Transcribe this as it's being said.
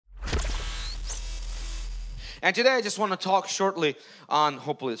And today I just want to talk shortly on,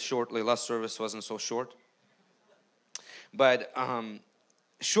 hopefully it's shortly, last service wasn't so short. But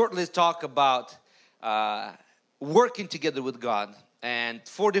shortly talk about working together with God. And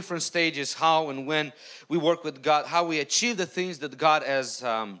 4 different stages, how and when we work with God, how we achieve the things that God has,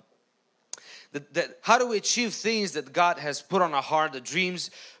 how do we achieve things that God has put on our heart, the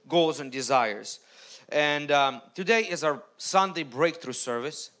dreams, goals, and desires. And today is our Sunday breakthrough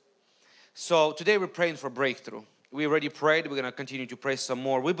service. So today we're praying for breakthrough. We already prayed. We're going to continue to pray some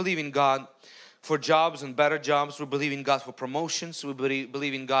more. We believe in God for jobs and better jobs. We believe in God for promotions. We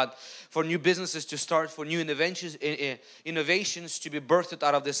believe in God for new businesses to start, for new innovations to be birthed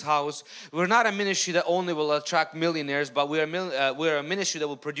out of this house. We're not a ministry that only will attract millionaires, but we're a ministry that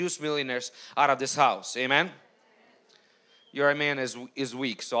will produce millionaires out of this house. Amen? Your amen is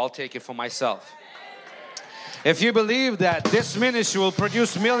weak, so I'll take it for myself. If you believe that this ministry will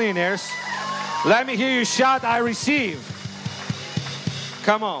produce millionaires, let me hear you shout, I receive.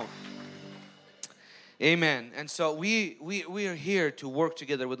 Come on. Amen. And so we are here to work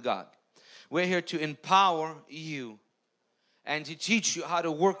together with God. We're here to empower you and to teach you how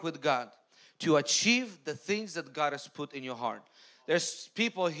to work with God to achieve the things that God has put in your heart. There's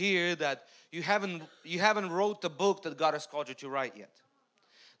people here that you haven't wrote the book that God has called you to write yet.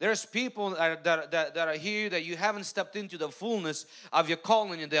 There's people that are here that you haven't stepped into the fullness of your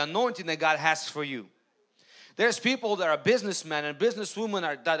calling and the anointing that God has for you. There's people that are businessmen and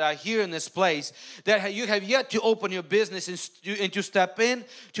businesswomen that are here in this place that you have yet to open your business and to step in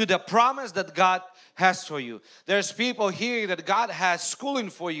to the promise that God has for you. There's people here that God has schooling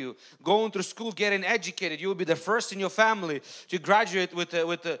for you, going through school, getting educated. You will be the first in your family to graduate with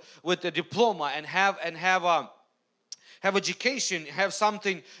a diploma and have education, have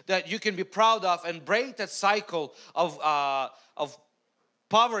something that you can be proud of, and break that cycle of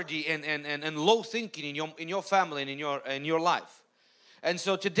poverty and low thinking in your family and in your life. And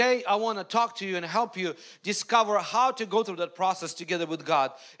so today I want to talk to you and help you discover how to go through that process together with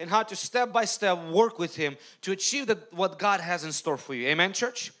God and how to step by step work with Him to achieve what God has in store for you. Amen,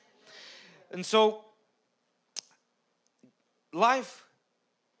 church? And so life,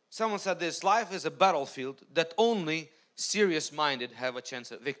 someone said this, life is a battlefield that only serious-minded have a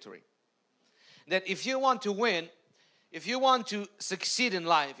chance at victory. That if you want to win, if you want to succeed in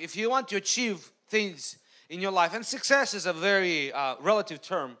life, if you want to achieve things in your life, and success is a very relative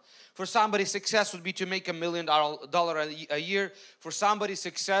term. For somebody, success would be to make $1 million a year. For somebody,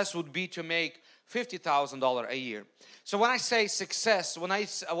 success would be to make $50,000 a year. So when I say success, when I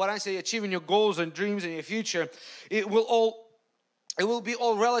say achieving your goals and dreams in your future, it will be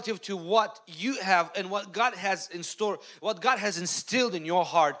all relative to what you have and what God has in store, what God has instilled in your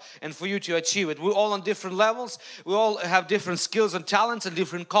heart, and for you to achieve it. We're all on different levels. We all have different skills and talents and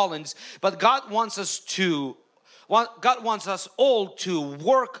different callings. But God wants us all to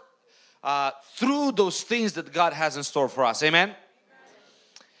work through those things that God has in store for us. Amen?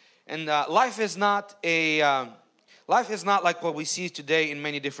 And life is not like what we see today in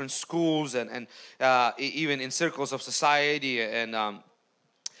many different schools and even in circles of society and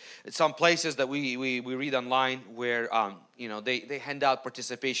some places that we read online where they hand out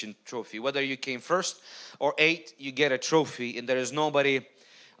participation trophy. Whether you came first or 8th, you get a trophy, and there is no one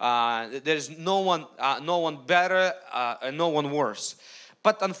better and no one worse.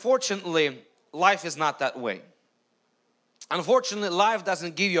 But unfortunately, life is not that way. Unfortunately, life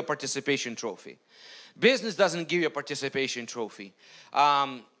doesn't give you a participation trophy. Business doesn't give you a participation trophy.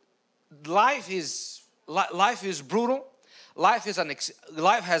 Life is brutal. Life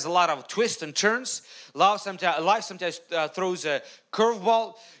has a lot of twists and turns. Life sometimes throws a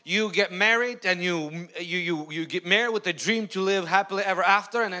curveball. You get married and you get married with a dream to live happily ever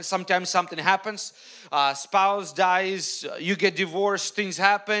after, and then sometimes something happens. Spouse dies, you get divorced, things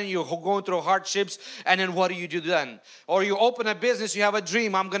happen, you're going through hardships, and then what do you do then? Or you open a business, you have a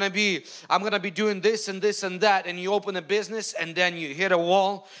dream, I'm gonna be doing this and this and that, and you open a business and then you hit a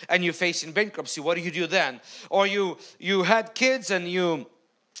wall and you're facing bankruptcy. What do you do then? Or you had kids and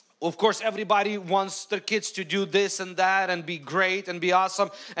of course, everybody wants their kids to do this and that and be great and be awesome.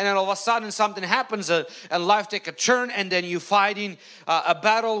 And then all of a sudden something happens and life take a turn, and then you're fighting a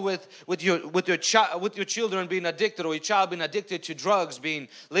battle with your children being addicted, or your child being addicted to drugs,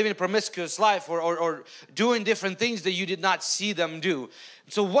 living a promiscuous life, or doing different things that you did not see them do.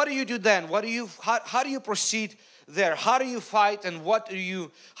 So what do you do then? How do you proceed there? How do you fight, and how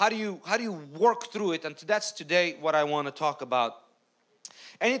do you work through it? And that's today what I want to talk about.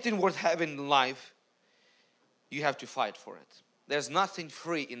 Anything worth having in life, you have to fight for it. There's nothing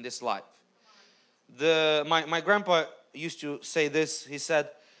free in this life. My grandpa used to say this. He said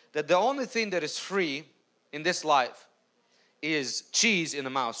that the only thing that is free in this life is cheese in a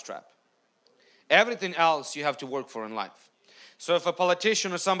mousetrap. Everything else you have to work for in life. So if a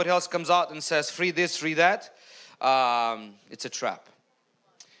politician or somebody else comes out and says free this, free that, it's a trap.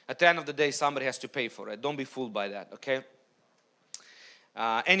 At the end of the day, somebody has to pay for it. Don't be fooled by that, okay?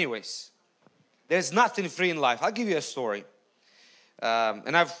 Anyways, there's nothing free in life. I'll give you a story.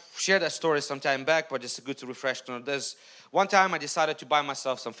 And I've shared that story some time back, but it's good to refresh. There's one time I decided to buy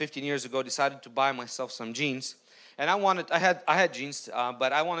myself, some 15 years ago, decided to buy myself some jeans. And I had jeans,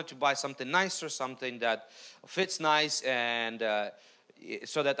 but I wanted to buy something nicer, something that fits nice, and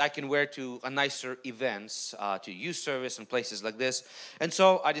so that I can wear to a nicer events, to youth service and places like this. And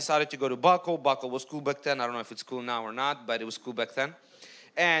so I decided to go to Buckle. Buckle was cool back then. I don't know if it's cool now or not, but it was cool back then.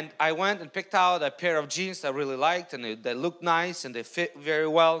 And I went and picked out a pair of jeans I really liked, and they looked nice and they fit very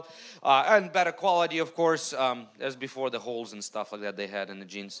well, and better quality, of course, as before the holes and stuff like that they had in the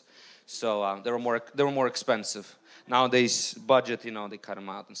jeans. So they were more expensive. Nowadays, budget, they cut them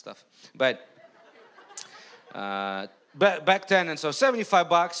out and stuff. But back then, and so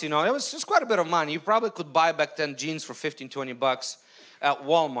 $75, it was just quite a bit of money. You probably could buy back then jeans for $15-20 at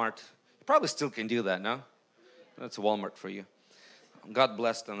Walmart. You probably still can do that, no? That's Walmart for you. God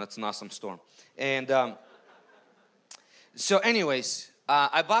bless them. That's an awesome store. And so anyways,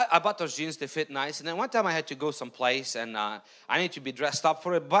 I bought those jeans. They fit nice. And then one time I had to go someplace, and I need to be dressed up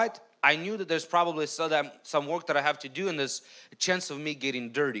for it. But I knew that there's probably some work that I have to do, and there's a chance of me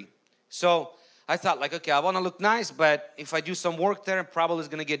getting dirty. So I thought, like, okay, I want to look nice, but if I do some work there, probably it's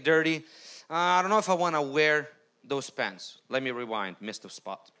going to get dirty. I don't know if I want to wear those pants. Let me rewind. Missed a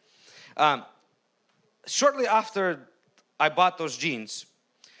spot. Shortly after I bought those jeans,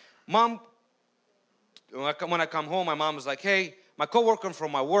 when I come home, my mom was like, hey, my coworker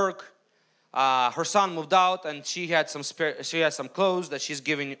from my work, her son moved out, and she had some clothes that she's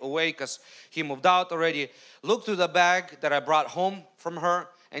giving away because he moved out already. Look through the bag that I brought home from her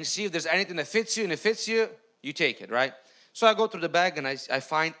and see if there's anything that fits you, and if it fits you, you take it, right? So I go through the bag and I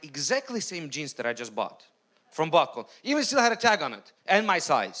find exactly the same jeans that I just bought from Buckle. Even still had a tag on it and my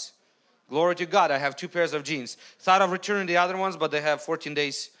size. Glory to God, I have 2 pairs of jeans. Thought of returning the other ones, but they have 14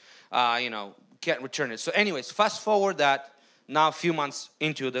 days, can't return it. So anyways, fast forward that now a few months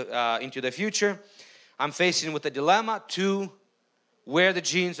into the future, I'm facing with the dilemma to wear the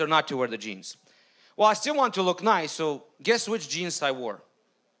jeans or not to wear the jeans. Well, I still want to look nice, so guess which jeans I wore?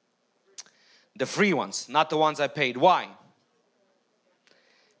 The free ones, not the ones I paid. Why?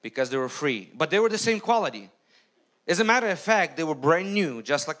 Because they were free, but they were the same quality. As a matter of fact, they were brand new,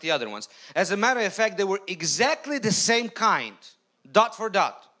 just like the other ones. As a matter of fact, they were exactly the same kind, dot for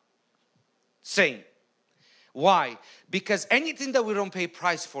dot. Same. Why? Because anything that we don't pay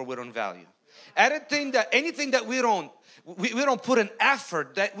price for, we don't value. Anything that we don't put an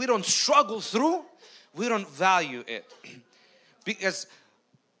effort, that we don't struggle through, we don't value it. Because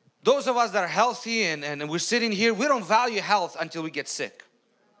those of us that are healthy and we're sitting here, we don't value health until we get sick.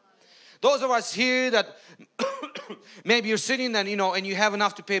 Those of us here that maybe you're sitting and and you have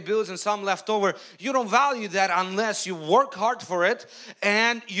enough to pay bills and some left over, you don't value that unless you work hard for it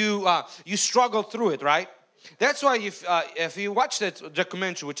and you struggle through it, right? That's why if you watch that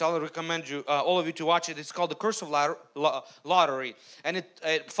documentary, which I'll recommend you all of you to watch it, it's called The Curse of Lottery, and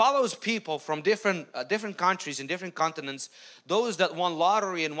it follows people from different countries and different continents, those that won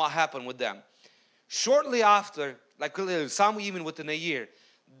lottery and what happened with them. Shortly after, like some even within a year,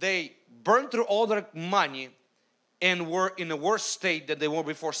 they burned through all their money and were in a worse state than they were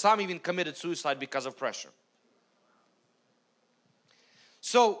before. Some even committed suicide because of pressure.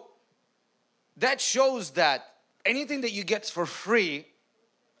 So that shows that anything that you get for free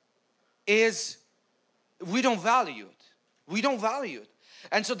is, we don't value it. We don't value it.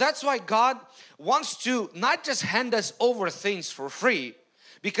 And so that's why God wants to not just hand us over things for free,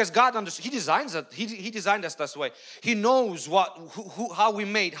 because God understands, He designed us this way. He knows how we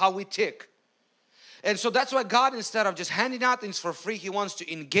made, how we tick. And so that's why God, instead of just handing out things for free, He wants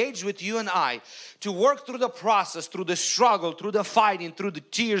to engage with you and I to work through the process, through the struggle, through the fighting, through the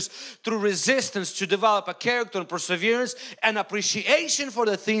tears, through resistance, to develop a character and perseverance and appreciation for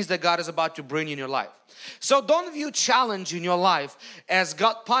the things that God is about to bring in your life. So don't view challenge in your life as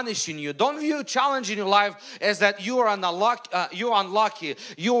God punishing you. Don't view challenge in your life as that you are unlucky.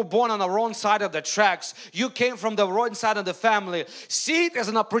 You were born on the wrong side of the tracks. You came from the wrong side of the family. See it as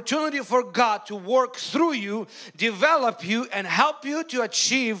an opportunity for God to work through you, develop you, and help you to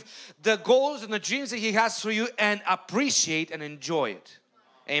achieve the goals and the dreams that He has for you, and appreciate and enjoy it.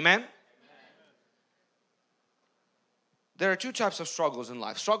 Amen? there are two types of struggles in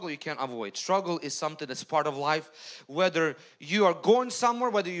life. Struggle you can't avoid. Struggle is something that's part of life. Whether you are going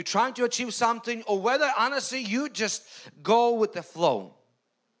somewhere, whether you're trying to achieve something, or whether honestly you just go with the flow.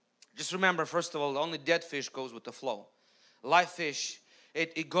 Just remember, first of all, only dead fish goes with the flow. Live fish,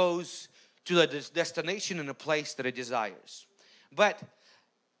 it goes to the destination in a place that it desires. But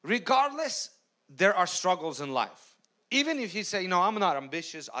regardless, there are struggles in life. Even if you say, I'm not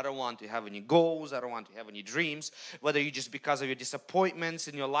ambitious, I don't want to have any goals, I don't want to have any dreams, whether you just because of your disappointments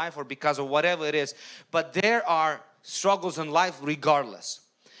in your life or because of whatever it is, but there are struggles in life regardless.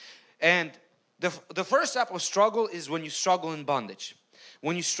 And the first type of struggle is when you struggle in bondage,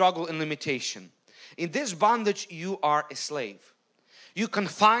 when you struggle in limitation. In this bondage, you are a slave. You're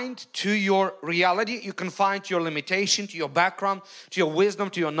confined to your reality, you're confined to your limitation, to your background, to your wisdom,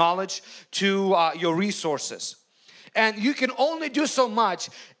 to your knowledge, to your resources. And you can only do so much,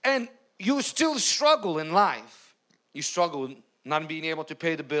 and you still struggle in life. You struggle with not being able to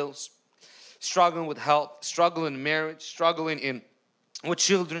pay the bills, struggling with health, struggling in marriage, struggling with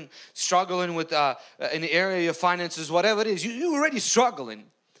children, struggling with in the area of your finances, whatever it is, you're already struggling.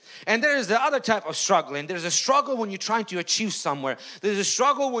 And there is the other type of struggling. There's a struggle when you're trying to achieve somewhere. There's a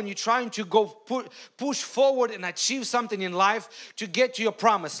struggle when you're trying to go push forward and achieve something in life to get to your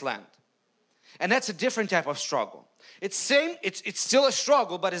promised land. And that's a different type of struggle. It's still a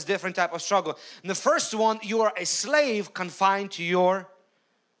struggle, but it's a different type of struggle. In the first one, you are a slave confined to your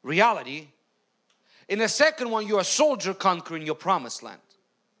reality. In the second one, you're a soldier conquering your promised land.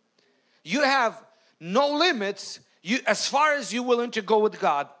 You have no limits. As far as you're willing to go with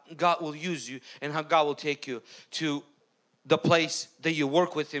God, God will use you, and how God will take you to the place that you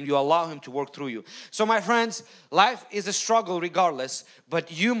work with Him. You allow Him to work through you. So my friends, life is a struggle regardless,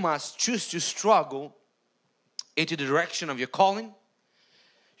 but you must choose to struggle into the direction of your calling.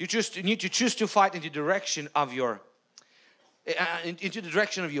 You need to choose to fight into the direction of your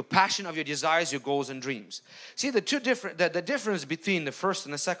passion, of your desires, your goals and dreams. See, the difference between the first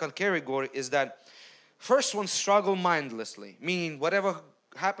and the second category is that first one, struggle mindlessly, meaning whatever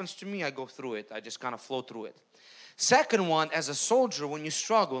happens to me, I go through it. I just kind of flow through it. Second one, as a soldier, when you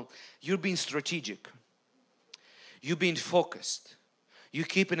struggle, you're being strategic. You're being focused. You're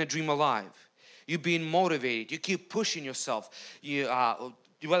keeping a dream alive. You're being motivated. You keep pushing yourself.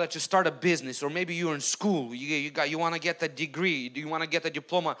 Whether to start a business, or maybe you're in school, you want to get that degree, you want to get a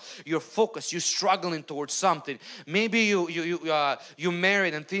diploma, you're focused, you're struggling towards something. Maybe you're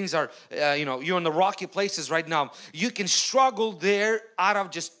married and things are, you're in the rocky places right now. You can struggle there out of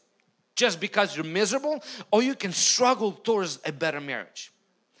just because you're miserable, or you can struggle towards a better marriage.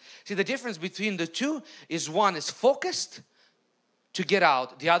 See, the difference between the two is one is focused to get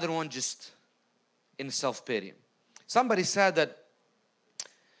out, the other one just in self-pity. Somebody said that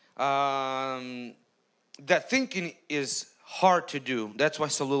that thinking is hard to do. That's why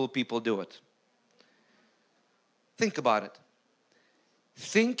so little people do it. Think about it.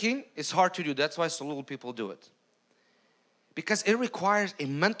 Thinking is hard to do. That's why so little people do it. Because it requires a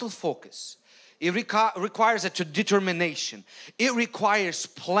mental focus. It requires a determination. It requires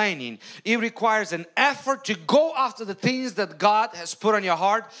planning. It requires an effort to go after the things that God has put on your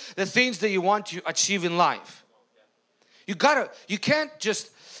heart, the things that you want to achieve in life. You can't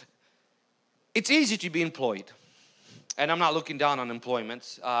just, it's easy to be employed. And I'm not looking down on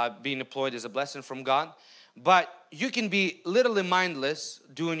employment. Being employed is a blessing from God. But you can be literally mindless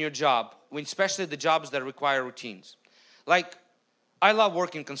doing your job, especially the jobs that require routines. Like, I love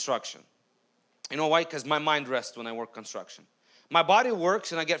working construction. You know why? Because my mind rests when I work construction. My body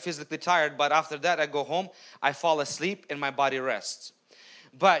works and I get physically tired, but after that I go home, I fall asleep and my body rests.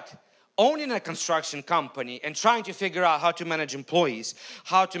 But owning a construction company and trying to figure out how to manage employees,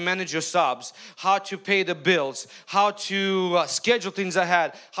 how to manage your subs, how to pay the bills, how to schedule things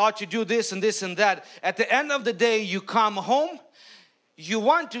ahead, how to do this and this and that. At the end of the day, you come home, you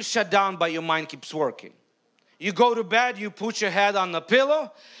want to shut down, but your mind keeps working. You go to bed, you put your head on the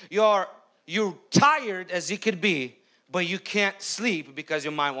pillow, you're tired as it could be, but you can't sleep because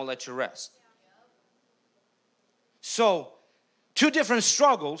your mind won't let you rest. So, two different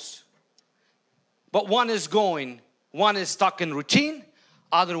struggles, but one is stuck in routine,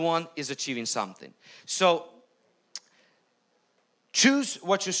 other one is achieving something. So, choose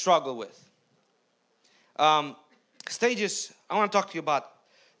what you struggle with. Stages, I want to talk to you about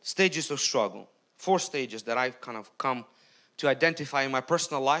stages of struggle. 4 stages that I've kind of come to identify in my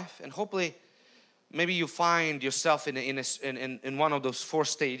personal life, and hopefully maybe you find yourself in one of those 4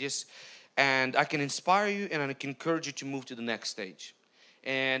 stages, and I can inspire you and I can encourage you to move to the next stage.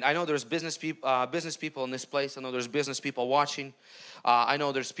 And I know there's business people in this place. I know there's business people watching. I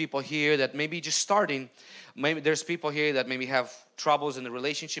know there's people here that maybe just starting. Maybe there's people here that maybe have troubles in the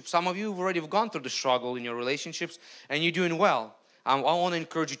relationship. Some of you have already gone through the struggle in your relationships and you're doing well. I want to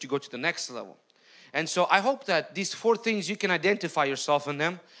encourage you to go to the next level. And so I hope that these 4 things, you can identify yourself in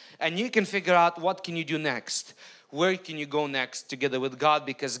them and you can figure out what can you do next. Where can you go next together with God?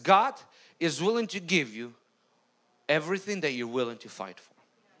 Because God is willing to give you everything that you're willing to fight for.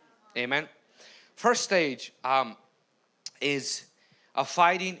 Amen. First stage is a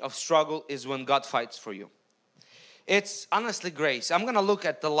fighting of struggle is when God fights for you. It's honestly grace. I'm going to look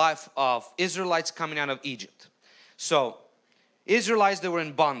at the life of Israelites coming out of Egypt. So Israelites, they were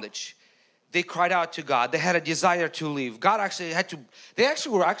in bondage. They cried out to God. They had a desire to leave. God actually had to, they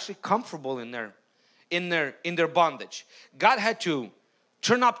actually were comfortable in their bondage. God had to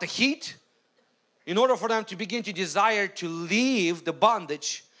turn up the heat in order for them to begin to desire to leave the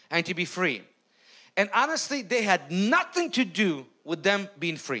bondage and to be free. And honestly, they had nothing to do with them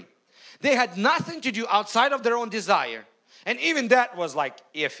being free. They had nothing to do outside of their own desire. And even that was like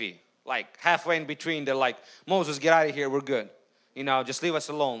iffy. Like halfway in between, they're like, Moses, get out of here, we're good. You know, just leave us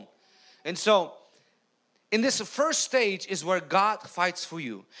alone. And so, in this first stage is where God fights for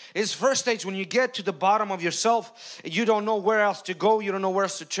you. It's first stage when you get to the bottom of yourself, you don't know where else to go, you don't know where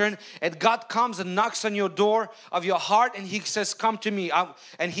else to turn, and God comes and knocks on your door of your heart and He says, come to me,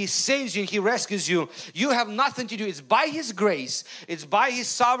 and He saves you and He rescues you. You have nothing to do. It's by His grace. It's by His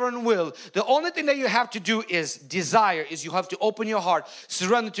sovereign will. The only thing that you have to do is desire, is you have to open your heart,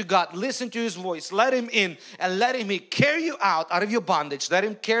 surrender to God, listen to His voice, let Him in, and let Him carry you out of your bondage. Let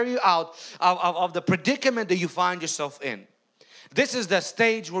Him carry you out of the predicament that you find yourself in. This is the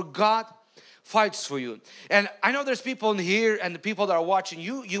stage where God fights for you. And I know there's people in here and the people that are watching,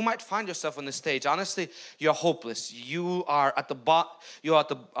 you might find yourself on this stage. Honestly, you're hopeless. You are at the you're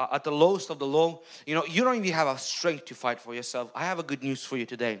at the lowest of the low. You know, you don't even have a strength to fight for yourself. I have a good news for you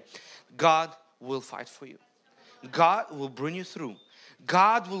today. God will fight for you. God will bring you through.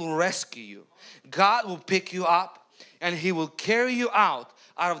 God will rescue you. God will pick you up and He will carry you out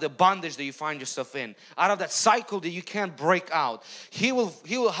of the bondage that you find yourself in, out of that cycle that you can't break out. He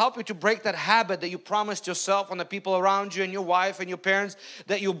will help you to break that habit that you promised yourself and the people around you and your wife and your parents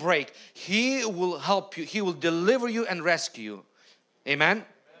that you break. He will help you. He will deliver you and rescue you. Amen? Amen.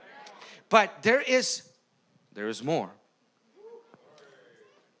 But there is more.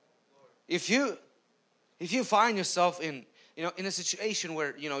 If you find yourself in a situation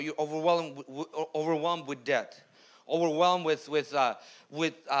where you're overwhelmed with debt, overwhelmed with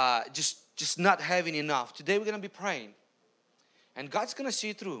just not having enough. Today we're going to be praying. And God's going to see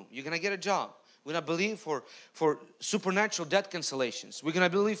you through. You're going to get a job. We're going to believe for supernatural debt cancellations. We're going to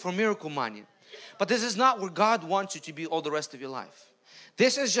believe for miracle money. But this is not where God wants you to be all the rest of your life.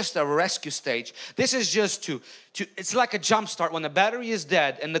 This is just a rescue stage. This is just it's like a jump start when the battery is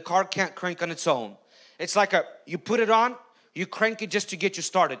dead and the car can't crank on its own. It's like you put it on, you crank it just to get you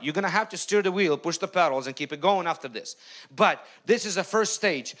started. You're going to have to steer the wheel, push the pedals and keep it going after this. But this is the first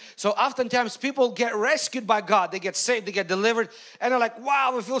stage. So oftentimes people get rescued by God. They get saved, they get delivered. And they're like,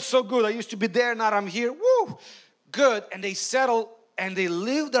 wow, I feel so good. I used to be there, now I'm here. Woo, good. And they settle and they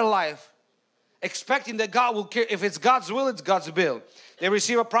live their life expecting that God will care. If it's God's will, it's God's will. They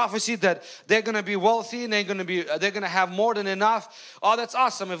receive a prophecy that they're going to be wealthy and they're going to have more than enough. Oh, that's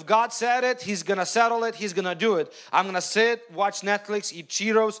awesome. If God said it, He's going to settle it. He's going to do it. I'm going to sit, watch Netflix, eat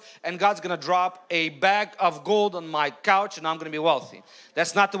Cheetos, and God's going to drop a bag of gold on my couch and I'm going to be wealthy.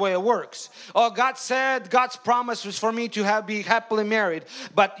 That's not the way it works. Oh, God said God's promise was for me to be happily married,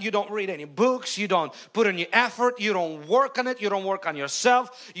 but you don't read any books, you don't put any effort, you don't work on it, you don't work on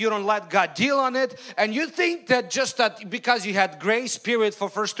yourself, you don't let God deal on it, and you think that just that because you had grace period for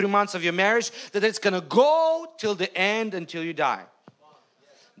first 3 months of your marriage, that it's going to go till the end until you die.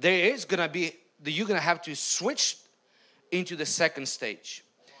 There is going to be, you're going to have to switch into the second stage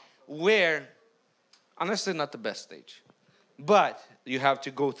where, honestly, not the best stage, but you have to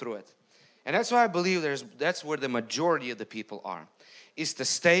go through it. And that's why I believe that's where the majority of the people are. It's the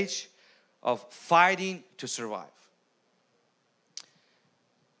stage of fighting to survive.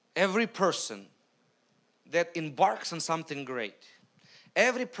 Every person that embarks on something great,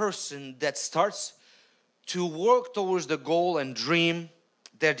 every person that starts to work towards the goal and dream,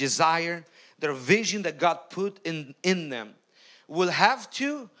 their desire, their vision that God put in them, will have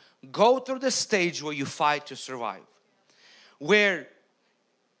to go through the stage where you fight to survive. Where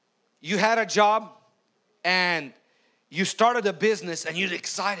you had a job and You started a business and you're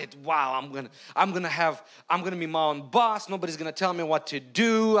excited. Wow, I'm gonna be my own boss. Nobody's gonna tell me what to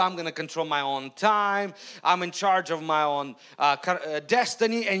do. I'm gonna control my own time. I'm in charge of my own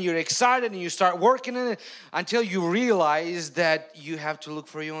destiny. And you're excited and you start working in it until you realize that you have to look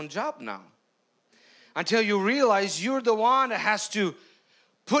for your own job now. Until you realize you're the one that has to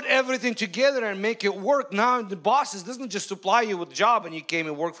put everything together and make it work. Now the bosses doesn't just supply you with a job and you came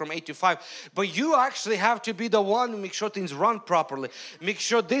and work from 8 to 5, but you actually have to be the one to make sure things run properly. Make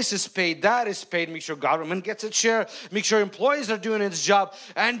sure this is paid, that is paid, make sure government gets its share, make sure employees are doing its job.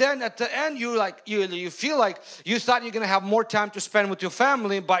 And then at the end you feel like you thought you're gonna have more time to spend with your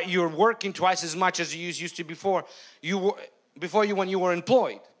family, but you're working twice as much as you used to before when you were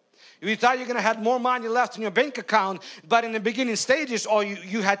employed. You thought you're going to have more money left in your bank account, but in the beginning stages, all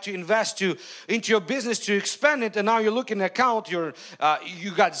you had to invest into your business to expand it, and now you're looking at account, you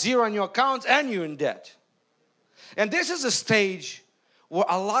got zero in your accounts and you're in debt. And this is a stage where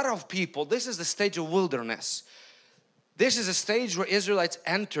a lot of people, this is the stage of wilderness. This is a stage where Israelites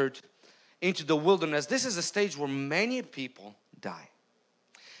entered into the wilderness. This is a stage where many people die.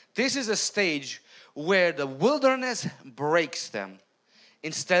 This is a stage where the wilderness breaks them,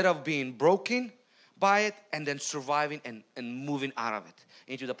 instead of being broken by it and then surviving and moving out of it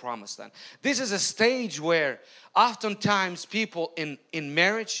into the promised land. This is a stage where oftentimes people in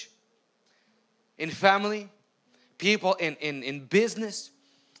marriage, in family, people in business,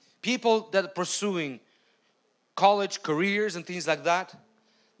 people that are pursuing college careers and things like that,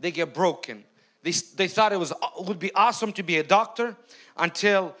 they get broken. They thought it would be awesome to be a doctor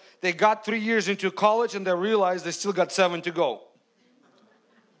until they got 3 years into college and they realized they still got 7 to go.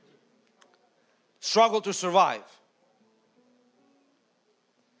 Struggle to survive.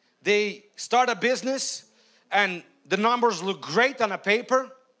 They start a business and the numbers look great on a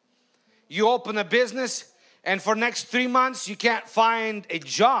paper. You open a business and for next 3 months you can't find a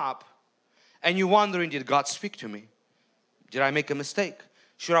job and you're wondering, did God speak to me? Did I make a mistake?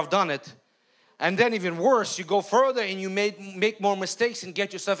 Should I have done it? And then even worse, you go further and you make more mistakes and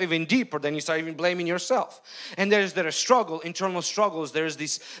get yourself even deeper. Then you start even blaming yourself. And there's struggle, internal struggles. There's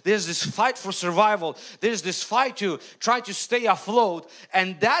this fight for survival. There's this fight to try to stay afloat.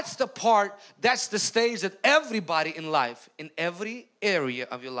 And that's the stage that everybody in life, in every area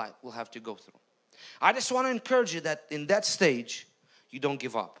of your life, will have to go through. I just want to encourage you that in that stage, you don't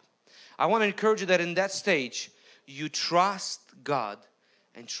give up. I want to encourage you that in that stage, you trust God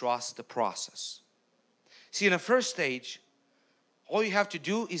and trust the process. See, in the first stage, all you have to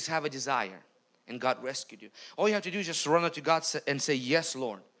do is have a desire and God rescued you. All you have to do is just run out to God and say, yes,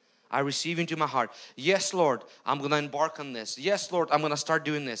 Lord, I receive into my heart. Yes, Lord, I'm going to embark on this. Yes, Lord, I'm going to start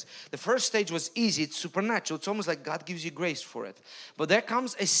doing this. The first stage was easy. It's supernatural. It's almost like God gives you grace for it. But there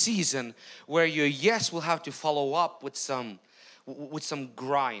comes a season where your yes will have to follow up with some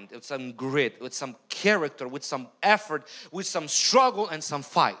grind, with some grit, with some character, with some effort, with some struggle and some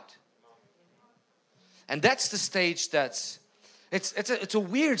fight. And that's the stage it's a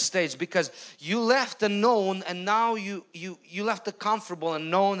weird stage, because you left the known and now you left the comfortable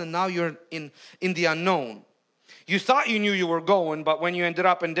and known, and now you're in the unknown. You thought you knew you were going, but when you ended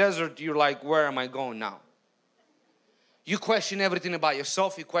up in desert, you're like, where am I going now? You question everything about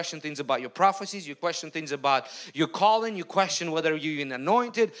yourself. You question things about your prophecies. You question things about your calling. You question whether you're even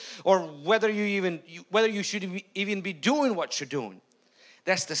anointed, or whether you should even be doing what you're doing.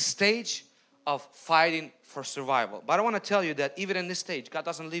 That's the stage of fighting for survival. But I want to tell you that even in this stage, God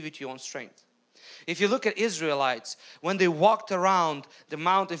doesn't leave you to your own strength. If you look at Israelites, when they walked around the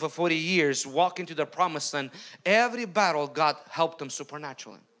mountain for 40 years, walking to the promised land, every battle God helped them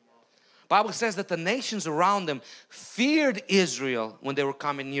supernaturally. Bible says that the nations around them feared Israel when they were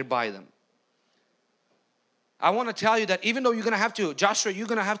coming nearby them. I want to tell you that even though Joshua, you're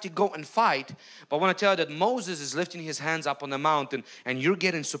going to have to go and fight, but I want to tell you that Moses is lifting his hands up on the mountain and you're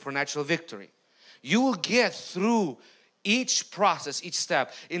getting supernatural victory. You will get through each process, each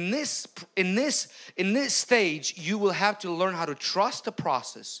step. In this stage, you will have to learn how to trust the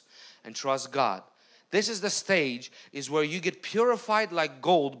process and trust God. This is the stage where you get purified like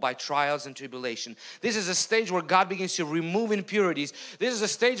gold by trials and tribulation. This is a stage where God begins to remove impurities. This is a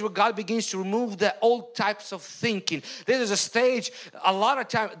stage where God begins to remove the old types of thinking. This is a stage, a lot of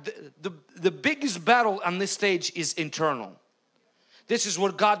time, the biggest battle on this stage is internal. This is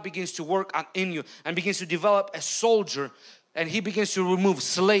where God begins to work in you and begins to develop a soldier, and He begins to remove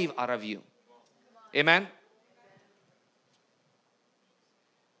slave out of you. Amen?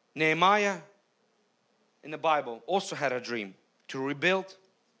 Nehemiah in the Bible also had a dream to rebuild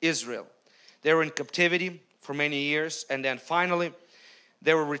Israel. They were in captivity for many years, and then finally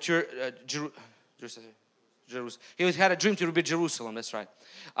they were returned. Jerusalem. He had a dream to rebuild Jerusalem. That's right.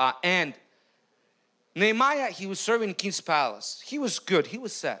 And Nehemiah, he was serving in king's palace. He was good. He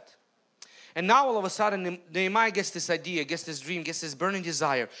was set. And now all of a sudden Nehemiah gets this idea, gets this dream, gets this burning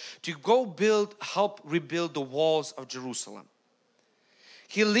desire to go help rebuild the walls of Jerusalem.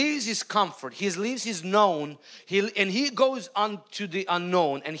 He leaves his comfort, he leaves his known, and he goes on to the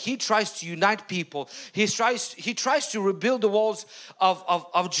unknown, and he tries to unite people. He tries to rebuild the walls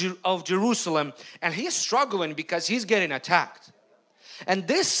of Jerusalem, and he's struggling because he's getting attacked. And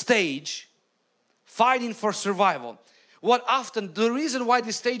this stage, fighting for survival, the reason why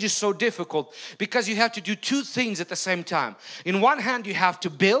this stage is so difficult, because you have to do two things at the same time. In one hand you have to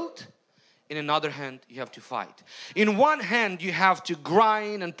build, in another hand you have to fight. In one hand you have to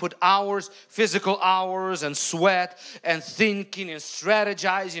grind and put hours, physical hours, and sweat and thinking and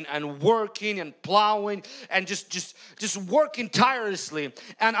strategizing and working and plowing and just working tirelessly.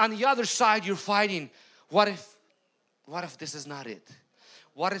 And on the other side you're fighting, what if this is not it?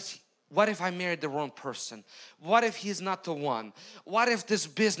 What if I married the wrong person? What if he's not the one? What if this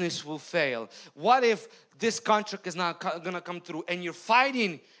business will fail? What if this contract is not going to come through? And you're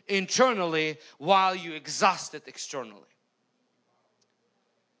fighting internally while you're exhausted externally.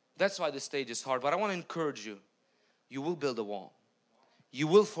 That's why this stage is hard. But I want to encourage you. You will build a wall. You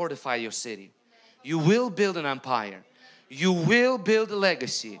will fortify your city. You will build an empire. You will build a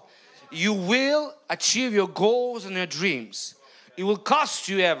legacy. You will achieve your goals and your dreams. It will cost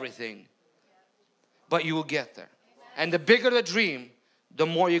you everything, but you will get there. And the bigger the dream, the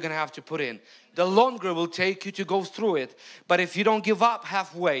more you're going to have to put in. The longer it will take you to go through it. But if you don't give up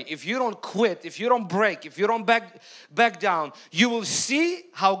halfway, if you don't quit, if you don't break, if you don't back down, you will see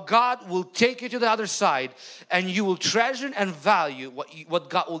how God will take you to the other side, and you will treasure and value what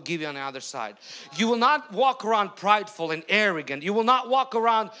God will give you on the other side. You will not walk around prideful and arrogant. You will not walk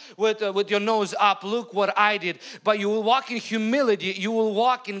around with your nose up, look what I did. But you will walk in humility. You will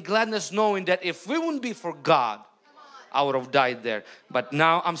walk in gladness, knowing that if it wouldn't be for God, I would have died there. But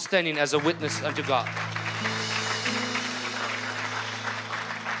now I'm standing as a witness unto God.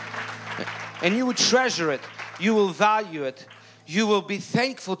 And you will treasure it. You will value it. You will be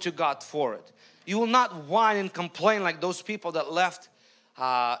thankful to God for it. You will not whine and complain like those people that left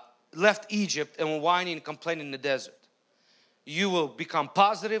Egypt and were whining and complaining in the desert. You will become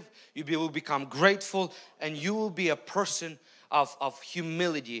positive. You will become grateful. And you will be a person of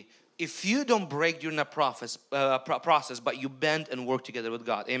humility. If you don't break during the process, but you bend and work together with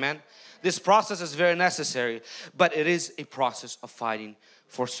God. Amen. This process is very necessary, but it is a process of fighting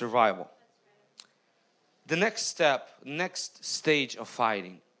for survival. The next stage of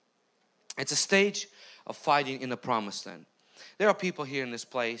fighting. It's a stage of fighting in the promised land. There are people here in this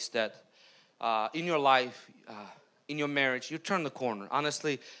place that in your life, in your marriage, you turn the corner.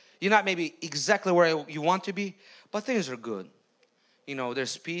 Honestly, you're not maybe exactly where you want to be, but things are good. You know,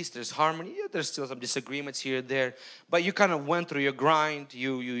 there's peace, there's harmony. Yeah, there's still some disagreements here and there, but you kind of went through your grind.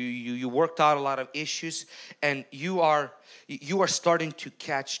 You worked out a lot of issues, and you are starting to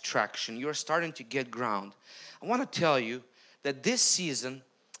catch traction. You are starting to get ground. I want to tell you that this season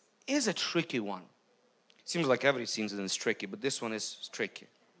is a tricky one. It seems like every season is tricky, but this one is tricky.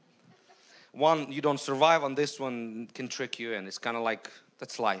 One you don't survive on, this one can trick you, and it's kind of like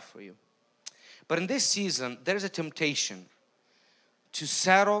that's life for you. But in this season, there's a temptation to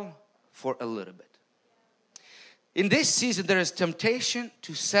settle for a little bit. In this season, there is temptation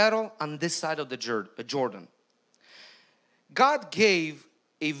to settle on this side of the Jordan. God gave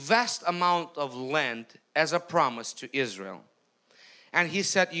a vast amount of land as a promise to Israel. And He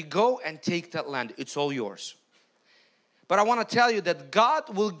said, you go and take that land. It's all yours. But I want to tell you that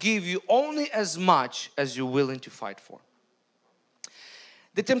God will give you only as much as you're willing to fight for.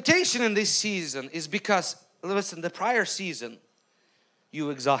 The temptation in this season is because, listen, the prior season, you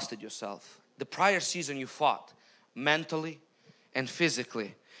exhausted yourself. The prior season you fought mentally and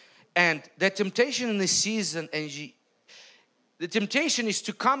physically. And the temptation in this season, the temptation is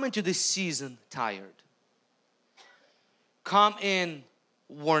to come into this season tired. Come in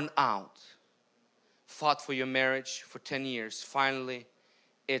worn out. Fought for your marriage for 10 years. Finally,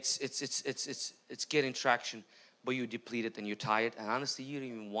 it's getting traction, but you're depleted and you're tired, and honestly you don't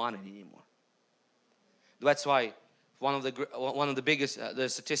even want it anymore. That's why one of the biggest the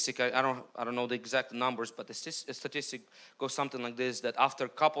statistic, I don't know the exact numbers, but the statistic goes something like this: that after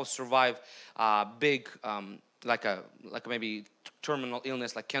couples survive big like maybe terminal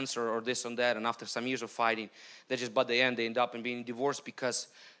illness like cancer or this and that, and after some years of fighting, by the end they end up in being divorced, because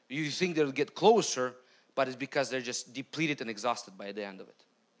you think they'll get closer, but it's because they're just depleted and exhausted by the end of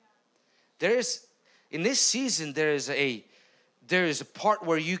it. In this season there is a part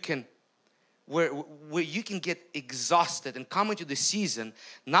where you can where you can get exhausted and come into the season,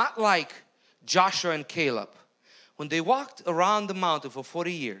 not like Joshua and Caleb. When they walked around the mountain for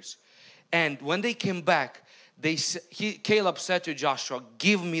 40 years, and when they came back, Caleb said to Joshua,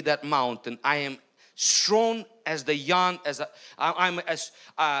 give me that mountain. I am strong as the young,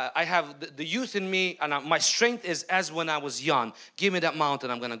 I have the youth in me, and my strength is as when I was young. Give me that mountain,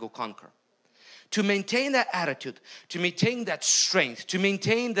 I'm going to go conquer. To maintain that attitude, to maintain that strength, to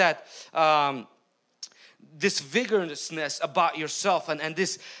maintain that this vigorousness about yourself, and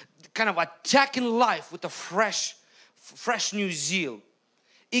this kind of attacking life with a fresh new zeal,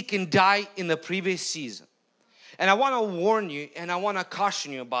 it can die in the previous season. And I want to warn you, and I want to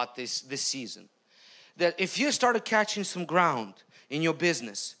caution you about this season, that if you started catching some ground in your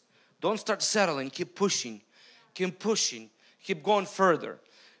business, don't start settling. Keep pushing, keep going further.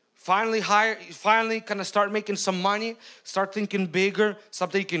 Finally kind of start making some money, start thinking bigger,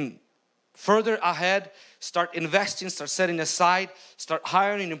 start thinking further ahead, start investing, start setting aside, start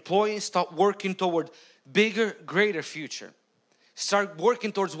hiring employees, start working toward bigger, greater future. Start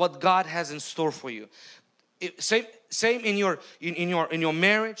working towards what God has in store for you. Same in your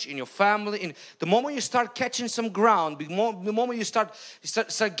marriage, in your family. In the moment you start catching some ground, the moment you start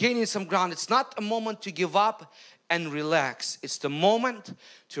gaining some ground, it's not a moment to give up and relax. It's the moment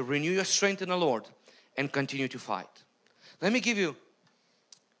to renew your strength in the Lord and continue to fight. Let me give you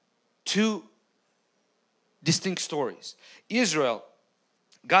two distinct stories. Israel,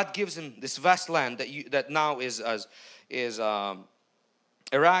 God gives him this vast land that now is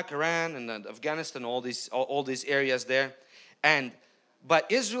Iraq, Iran, and Afghanistan, all these areas there.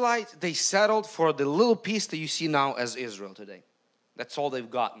 But Israelites, they settled for the little piece that you see now as Israel today. That's all they've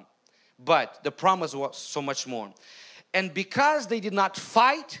gotten. But the promise was so much more. And because they did not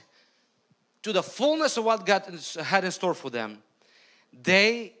fight to the fullness of what God had in store for them,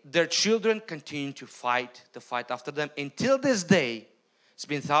 their children continued to fight after them. Until this day, it's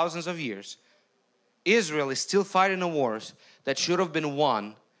been thousands of years, Israel is still fighting the wars that should have been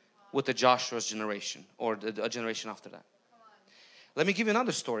won with the Joshua's generation or a generation after that. Let me give you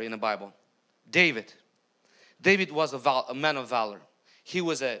another story in the Bible. David was a man of valor.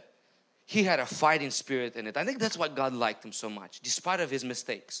 He had a fighting spirit in it. I think that's why God liked him so much, despite of his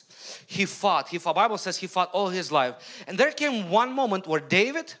mistakes. He fought. Bible says he fought all his life. And there came one moment where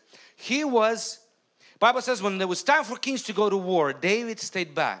David, Bible says when there was time for kings to go to war, David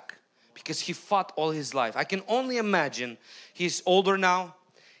stayed back because he fought all his life. I can only imagine, he's older now.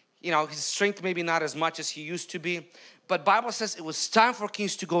 You know, his strength maybe not as much as he used to be. But Bible says it was time for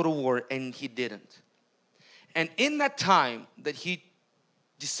kings to go to war and he didn't. And in that time that he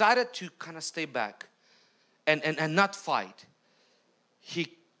decided to kind of stay back and not fight,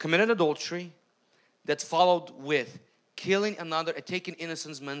 he committed adultery that followed with killing another and taking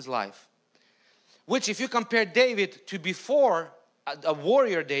innocent man's life. Which if you compare David to before a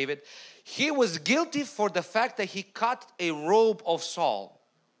warrior David, he was guilty for the fact that he cut a robe of Saul.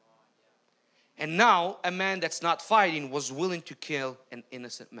 And now a man that's not fighting was willing to kill an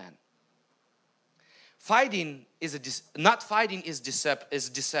innocent man. Not fighting is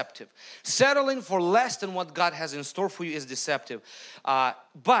deceptive. Settling for less than what God has in store for you is deceptive.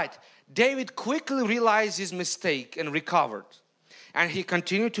 But David quickly realized his mistake and recovered. And he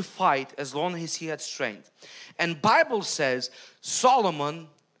continued to fight as long as he had strength. And Bible says Solomon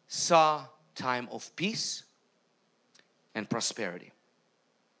saw time of peace and prosperity.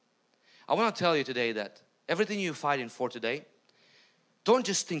 I want to tell you today that everything you're fighting for today, don't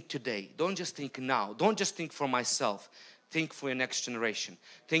just think today. Don't just think now. Don't just think for myself. Think for your next generation.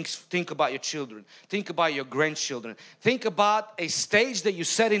 Think about your children. Think about your grandchildren. Think about a stage that you're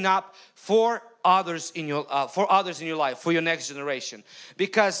setting up for others in your life, for your next generation.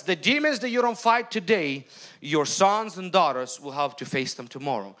 Because the demons that you don't fight today, your sons and daughters will have to face them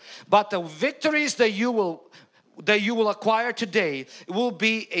tomorrow. But the victories that you will acquire today will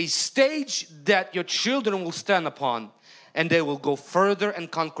be a stage that your children will stand upon. And they will go further and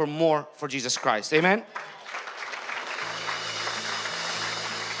conquer more for Jesus Christ. Amen?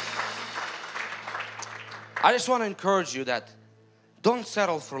 I just want to encourage you that don't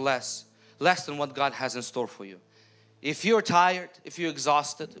settle for less than what God has in store for you. If you're tired, if you're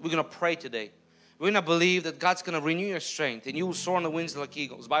exhausted, we're going to pray today. We're going to believe that God's going to renew your strength and you will soar on the wings like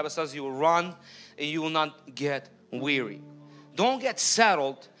eagles. The Bible says you will run and you will not get weary. Don't get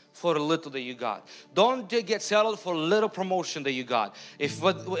settled for the little that you got. Don't get settled for a little promotion that you got. If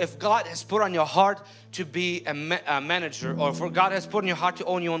God has put on your heart to be a manager, or for God has put in your heart to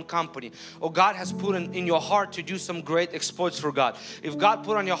own your own company, or God has put in your heart to do some great exploits for God, if God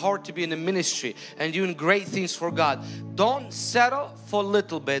put on your heart to be in the ministry and doing great things for God, don't settle for a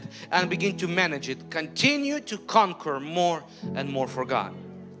little bit and begin to manage it. Continue to conquer more and more for God.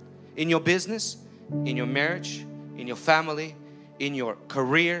 In your business, in your marriage, in your family, in your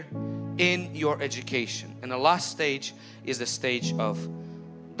career, in your education. And the last stage is the stage of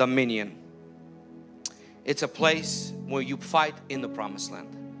dominion. It's a place where you fight in the promised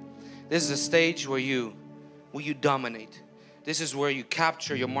land. This is a stage where you dominate. This is where you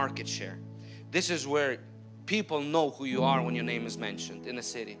capture your market share. This is where people know who you are when your name is mentioned in a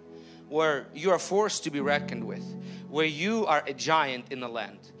city. Where you are forced to be reckoned with. Where you are a giant in the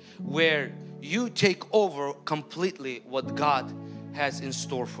land. Where you take over completely what God has in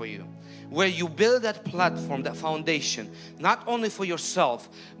store for you. Where you build that platform, that foundation, not only for yourself,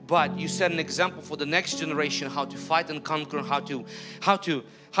 but you set an example for the next generation how to fight and conquer, how to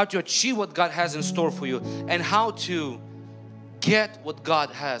achieve what God has in store for you, and how to get what God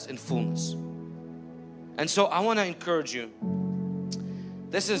has in fullness. And so I want to encourage you.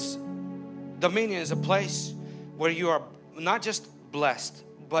 Dominion is a place where you are not just blessed,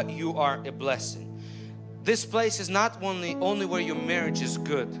 but you are a blessing. This place is not only where your marriage is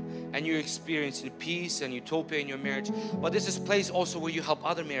good and you're experiencing peace and utopia in your marriage, but this is a place also where you help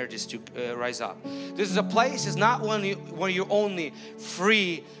other marriages to rise up. This is a place is not only where you're only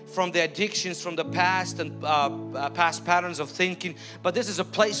free from the addictions from the past and past patterns of thinking, but this is a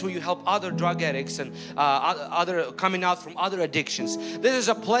place where you help other drug addicts and other coming out from other addictions. This is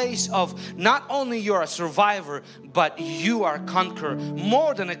a place of not only you're a survivor, but you are a conqueror,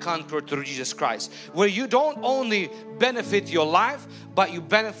 more than a conqueror through Jesus Christ, where you don't only benefit your life, but you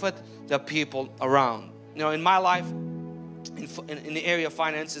benefit the people around. You know, in my life, in the area of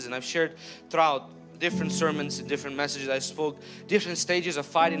finances, and I've shared throughout different sermons and different messages I spoke, different stages of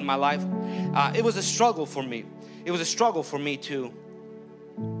fighting in my life, it was a struggle for me. It was a struggle for me to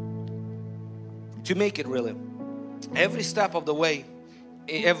make it really. Every step of the way,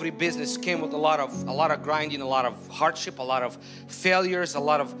 every business came with a lot of grinding, a lot of hardship, a lot of failures, a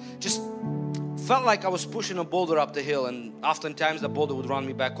lot of just felt like I was pushing a boulder up the hill, and oftentimes the boulder would run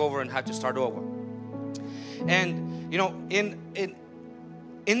me back over and had to start over. And you know,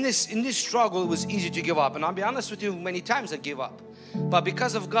 in this struggle, it was easy to give up, and I'll be honest with you, many times I gave up. But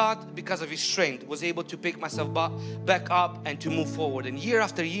because of God, because of His strength, was able to pick myself back up and to move forward. And year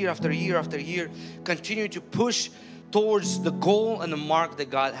after year after year after year, continue to push towards the goal and the mark that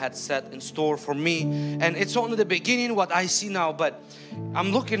God had set in store for me. And it's only the beginning what I see now, but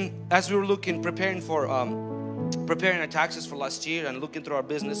I'm looking, as we were looking, preparing our taxes for last year and looking through our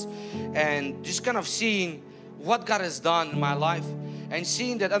business and just kind of seeing what God has done in my life, and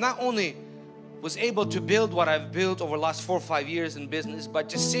seeing that I not only was able to build what I've built over the last 4 or 5 years in business, but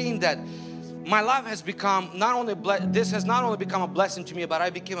just seeing that my life has become this has not only become a blessing to me, but I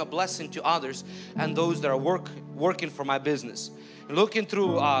became a blessing to others and those that are working for my business. Looking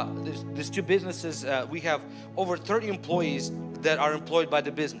through these two businesses, we have over 30 employees that are employed by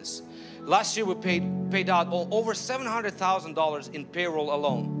the business. Last year we paid out over $700,000 in payroll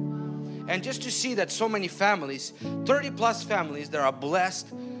alone. And just to see that so many families, 30 plus families that are blessed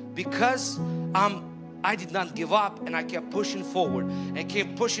because I did not give up, and I kept pushing forward and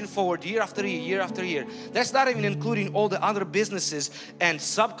kept pushing forward year after year, year after year. That's not even including all the other businesses and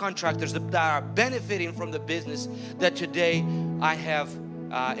subcontractors that are benefiting from the business that today I have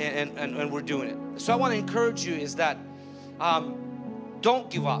and we're doing it. So I want to encourage you is that don't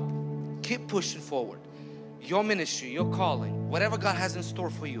give up. Keep pushing forward. Your ministry, your calling, whatever God has in store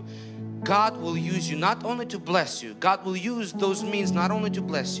for you, God will use you not only to bless you. God will use those means not only to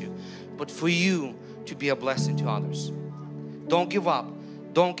bless you, but for you to be a blessing to others. Don't give up.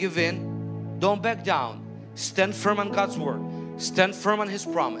 Don't give in. Don't back down. Stand firm on God's word. Stand firm on His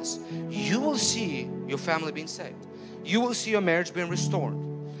promise. You will see your family being saved. You will see your marriage being restored.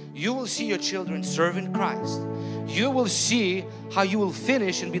 You will see your children serving Christ. You will see how you will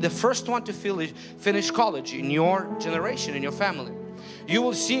finish and be the first one to finish college in your generation, in your family. You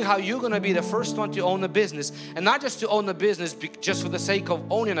will see how you're going to be the first one to own a business, and not just to own a business just for the sake of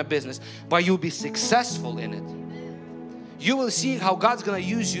owning a business, but you'll be successful in it. You will see how God's going to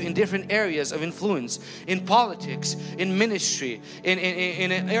use you in different areas of influence, in politics, in ministry, in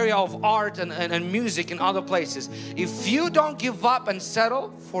an area of art and music, and other places. If you don't give up and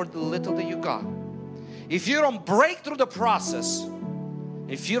settle for the little that you got, if you don't break through the process,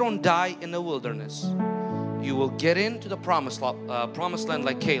 if you don't die in the wilderness, you will get into the promised land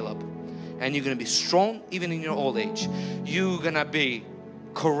like Caleb, and you're going to be strong even in your old age. You're going to be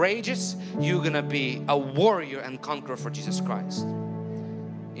courageous. You're going to be a warrior and conqueror for Jesus Christ.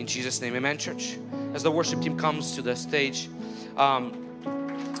 In Jesus' name, amen, church. As the worship team comes to the stage,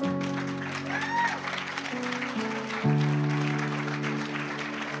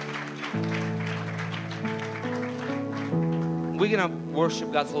 we're gonna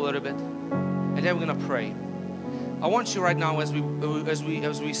worship God for a little bit, and then we're gonna pray. I want you right now, as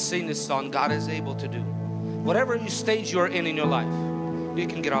we sing this song, God is able to do. Whatever stage you're in your life, you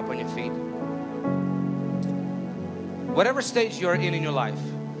can get up on your feet. Whatever stage you're in your life,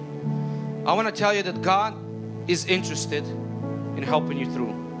 I want to tell you that God is interested in helping you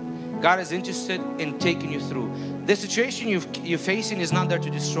through. God is interested in taking you through. The situation you're facing is not there to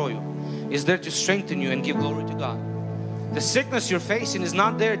destroy you. It's there to strengthen you and give glory to God. The sickness you're facing is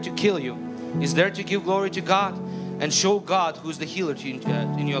not there to kill you. It's there to give glory to God and show God who's the healer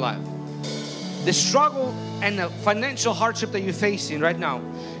in your life. The struggle and the financial hardship that you're facing right now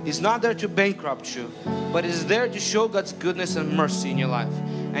is not there to bankrupt you, but is there to show God's goodness and mercy in your life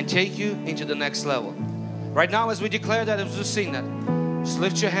and take you into the next level. Right now, as we declare that, as we sing that, just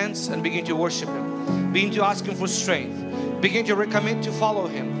lift your hands and begin to worship Him. Begin to ask Him for strength. Begin to recommit to follow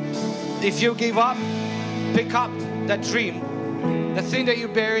Him. If you give up, pick up that dream, the thing that you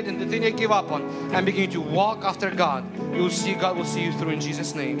buried and the thing that you give up on, and begin to walk after God. You will see God will see you through in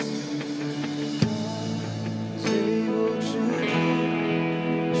Jesus' name. Just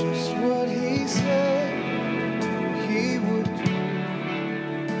what He said He would do.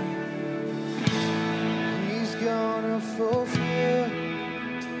 He's gonna fulfill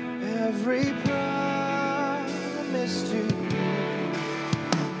every promise to you.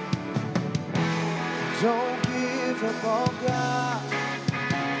 Don't give up on God,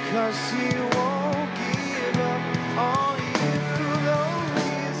 'cause He won't give up on you, though He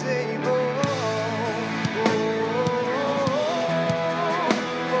is able.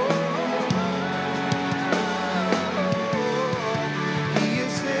 He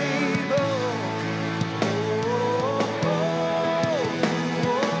is able.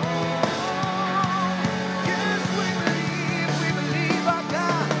 Yes, we believe our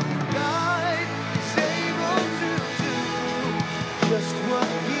God. God is able to do just what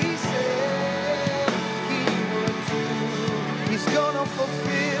He said He would do. He's gonna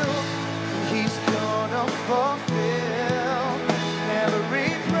fulfill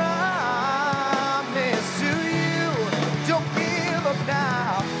every promise to you. Don't give up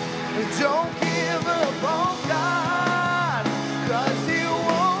now. Don't give up on God, 'cause He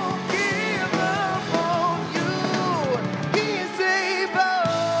won't give up on you. He is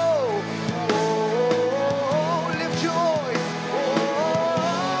able. Oh, lift your voice.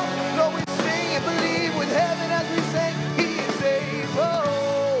 Oh, Lord, we sing and believe with heaven as we sing. He is able.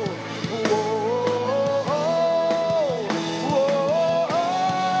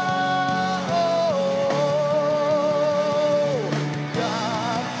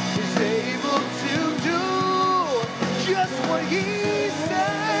 God is able to do just what He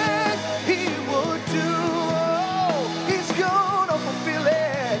said He would do. Oh, He's gonna fulfill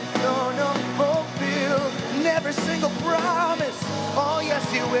it. Gonna fulfill every single promise. Oh, yes,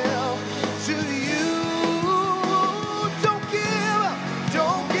 He will. To you.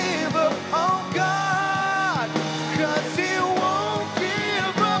 Don't give up on God, 'cause He won't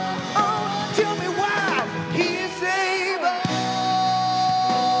give up on. Tell me why. He is able.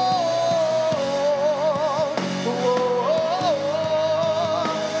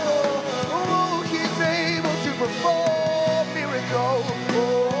 He's able to perform miracles.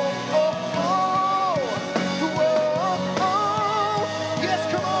 Yes,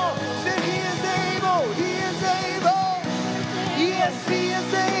 come on. Say He is able. He is able. Yes, He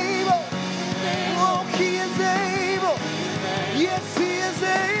is able. Oh, He is able. Yes, He is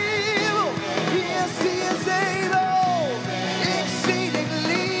able. Yes, He is able.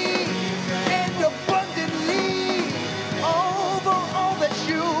 Exceedingly and abundantly over all that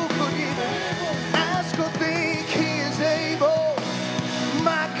you could even ask or think. He is able.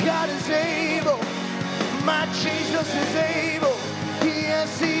 My God is able. My Jesus is able.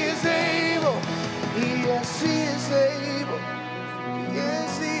 Yes, He is able. Yes, He is able.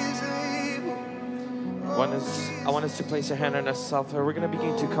 Yes, He is able. I want us to place a hand on ourselves. We're going to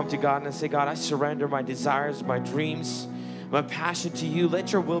begin to come to God and say, God, I surrender my desires, my dreams, my passion to you.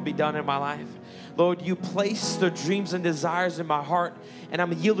 Let your will be done in my life. Lord, you place the dreams and desires in my heart, and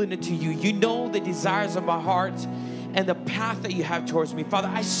I'm yielding it to you. You know the desires of my heart and the path that you have towards me. Father,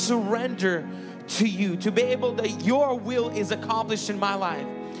 I surrender to you to be able that your will is accomplished in my life.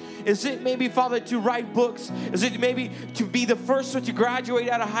 Is it maybe, Father, to write books? Is it maybe to be the first one to graduate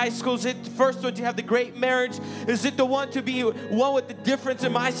out of high school? Is it the first one to have the great marriage? Is it the one to be one with the difference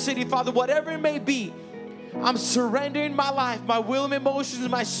in my city? Father, whatever it may be, I'm surrendering my life, my will and emotions,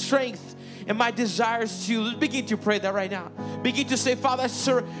 my strength and my desires to you. Let's begin to pray that right now. Begin to say, Father,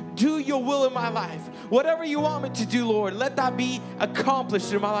 do your will in my life. Whatever you want me to do, Lord, let that be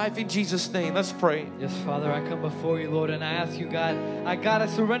accomplished in my life in Jesus' name. Let's pray. Yes, Father, I come before you, Lord, and I ask you, God, I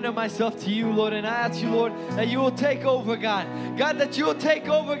surrender myself to you, Lord, and I ask you, Lord, that you will take over, God. God, that you will take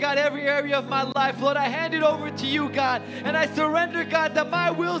over, God, every area of my life, Lord. I hand it over to you, God, and I surrender, God, that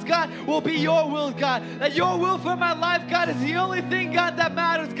my wills, God, will be your wills, God. That your will for my life, God, is the only thing, God, that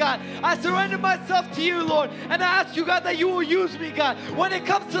matters, God. I surrender myself to you, Lord, and I ask you, God, that you will use me, God. When it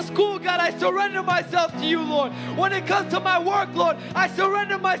comes to school, God, I surrender myself to you, Lord. When it comes to my work, Lord, I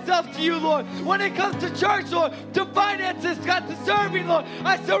surrender myself to you, Lord. When it comes to church, Lord, to finances, God, to serving, Lord,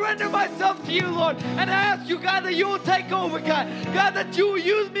 I surrender myself to you, Lord. And I ask you, God, that you will take over, God. God, that you will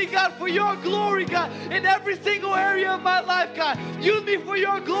use me, God, for your glory, God, in every single area of my life, God. Use me for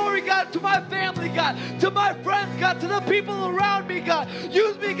your glory, God, to my family, God, to my friends, God, to the people around me, God.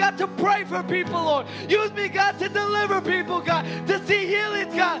 Use me, God, to pray for people, Lord. Use me, God, to deliver people, God, to see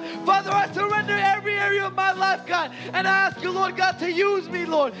healings, God. Father, I surrender every area of my life, God, and I ask you, Lord God, to use me,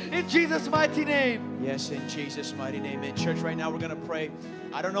 Lord, in Jesus' mighty name. Yes, in Jesus' mighty name. And church, right now we're going to pray.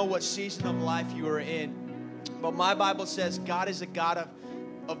 I don't know what season of life you are in, but my Bible says God is a God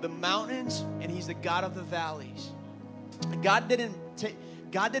of the mountains and He's the God of the valleys. God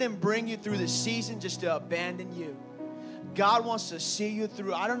didn't bring you through the season just to abandon you. God wants to see you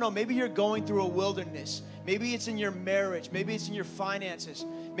through. I don't know, maybe you're going through a wilderness. Maybe it's in your marriage. Maybe it's in your finances.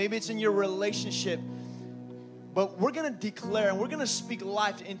 Maybe it's in your relationship. But we're going to declare and we're going to speak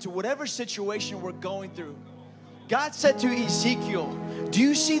life into whatever situation we're going through. God said to Ezekiel, do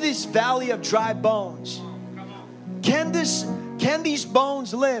you see this valley of dry bones? Can these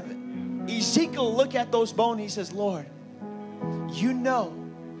bones live? Ezekiel looked at those bones. He says, Lord, you know.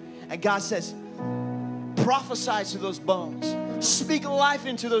 And God says, prophesy to those bones. Speak life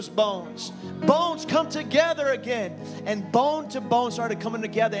into those bones. Bones come together again. And bone to bone started coming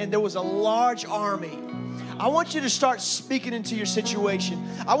together. And there was a large army. I want you to start speaking into your situation.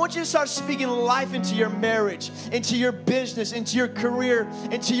 I want you to start speaking life into your marriage, into your business, into your career,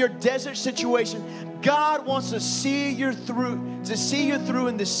 into your desert situation. God wants to see you through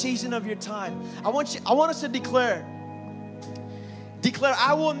in the season of your time. I want us to declare,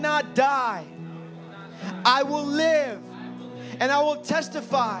 I will not die. I will live, and I will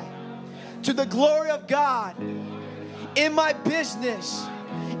testify to the glory of God in my business,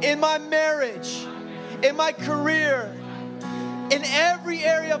 in my marriage, in my career, in every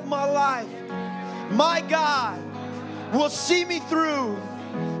area of my life. My God will see me through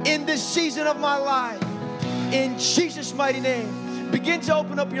in this season of my life. In Jesus' mighty name. Begin to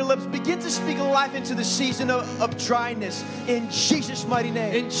open up your lips. Begin to speak life into the season of dryness. In Jesus' mighty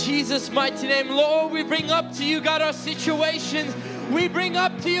name. In Jesus' mighty name, Lord, we bring up to you, God, our situations. We bring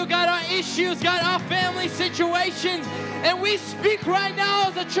up to you, God, our issues, God, our family situations. And we speak right now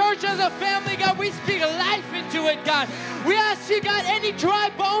as a church, as a family, God, we speak life into it, God. We ask you, God, any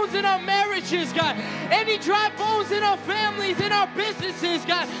dry bones in our marriages, God, any dry bones in our families, in our businesses,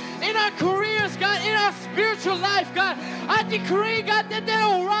 God, in our careers, God, in our spiritual life, God. I decree, God, that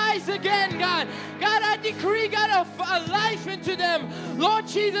they'll rise again, God. God, I decree, God, a life into them. Lord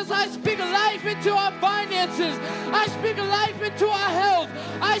Jesus, I speak life into our finances. I speak life into our health.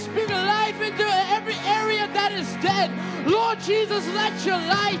 I speak life into every area that is dead. Lord Jesus, let your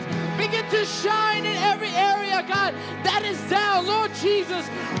light begin to shine in every area, God, that is down. Lord Jesus,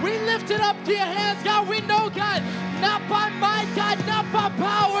 we lift it up to your hands, God. We know, God, not by might, God, not by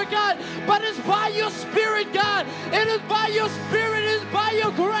power, God, but it's by your Spirit, God. It is by your Spirit, it is by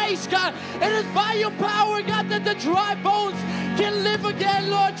your grace, God. It is by your power, God, that the dry bones can live again,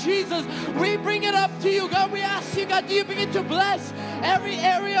 Lord Jesus. We bring it up to you, God. We ask you, God, you begin to bless every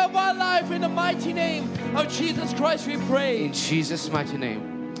area of our life in the mighty name of Jesus Christ, we pray. In Jesus' mighty name.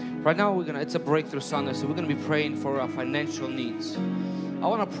 Right now, it's a breakthrough Sunday, so we're going to be praying for our financial needs. I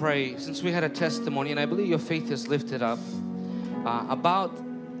want to pray, since we had a testimony, and I believe your faith is lifted up, about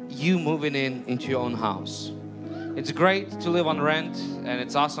you moving into your own house. It's great to live on rent, and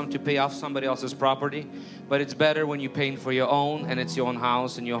it's awesome to pay off somebody else's property, but it's better when you're paying for your own, and it's your own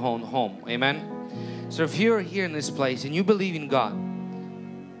house and your own home. Amen? So if you're here in this place and you believe in God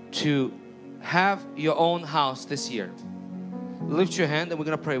to have your own house this year, lift your hand and we're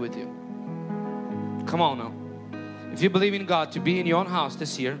going to pray with you. Come on now. If you believe in God to be in your own house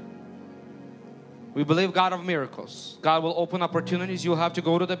this year, We believe God of miracles. God will open opportunities. You'll have to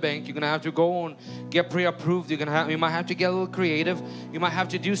go to the bank. You're gonna have to go and get pre-approved. You might have to get a little creative. You might have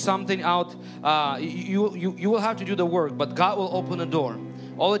to do something out. You will have to do the work, but God will open a door.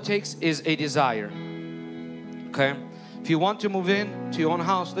 All it takes is a desire. Okay? If you want to move in to your own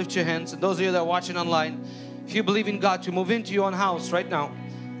house, lift your hands. And those of you that are watching online, if you believe in God to move into your own house right now,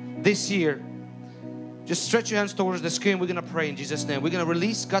 this year, just stretch your hands towards the screen. We're gonna pray in Jesus' name. We're gonna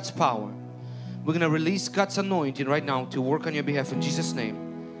release God's power. We're going to release God's anointing right now to work on your behalf in Jesus'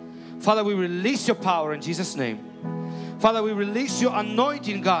 name. Father, we release your power in Jesus' name. Father, we release your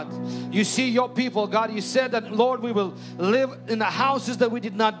anointing, God. You see your people, God. You said that, Lord, we will live in the houses that we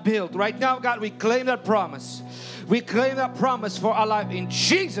did not build. Right now, God, we claim that promise. We claim that promise for our life in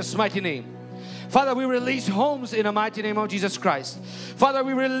Jesus' mighty name. Father, we release homes in the mighty name of Jesus Christ. Father,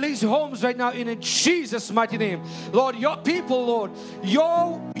 we release homes right now in Jesus' mighty name. Lord, your people, Lord,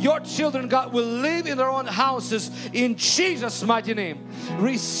 your children, God, will live in their own houses in Jesus' mighty name.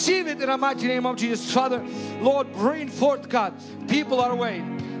 Receive it in the mighty name of Jesus. Father, Lord, bring forth, God, people our way.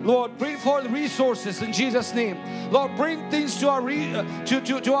 Lord, bring forth resources in Jesus' name. Lord, bring things to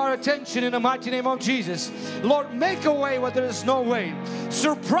our attention in the mighty name of Jesus. Lord, make a way where there is no way.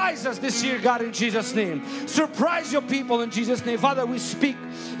 Surprise us this year, God, in Jesus' name. Surprise your people in Jesus' name. Father, we speak,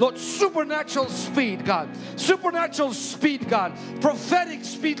 Lord, supernatural speed, God. Supernatural speed, God. Prophetic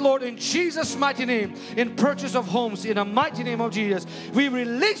speed, Lord, in Jesus' mighty name. In purchase of homes, in the mighty name of Jesus. We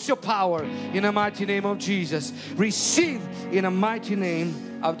release your power in the mighty name of Jesus. Receive in the mighty name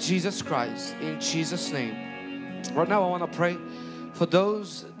of Jesus Christ, in Jesus' name. Right now I want to pray for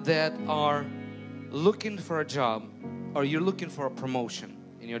those that are looking for a job, or you're looking for a promotion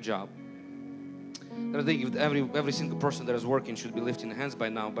in your job. I think every single person that is working should be lifting their hands by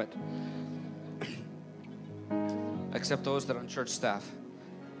now, but except those that are on church staff.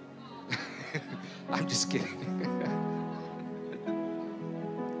 I'm just kidding.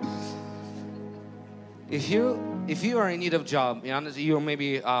 If you are in need of a job, you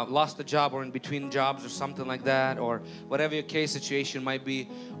maybe lost a job or in between jobs or something like that, or whatever your case situation might be,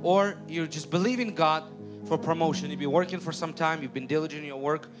 or you're just believing God for promotion. You've been working for some time, you've been diligent in your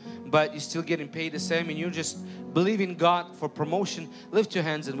work, but you're still getting paid the same, and you're just believing God for promotion, lift your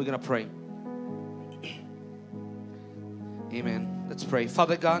hands and we're going to pray. Amen. Let's pray.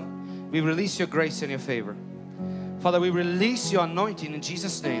 Father God, we release your grace and your favor. Father, we release your anointing in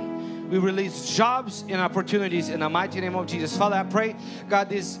Jesus' name. We release jobs and opportunities in the mighty name of Jesus. Father, I pray, God,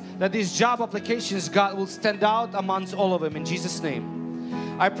 that these job applications, God, will stand out amongst all of them in Jesus'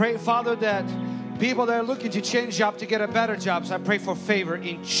 name. I pray, Father, that people that are looking to change job to get a better job, so I pray for favor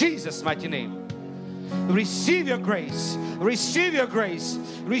in Jesus' mighty name. Receive your grace. Receive your grace.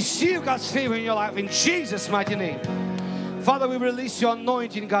 Receive God's favor in your life in Jesus' mighty name. Father, we release your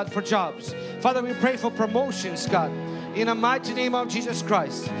anointing, God, for jobs. Father, we pray for promotions, God, in the mighty name of Jesus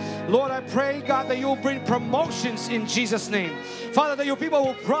Christ. Lord, I pray, God, that you will bring promotions in Jesus' name. Father, that your people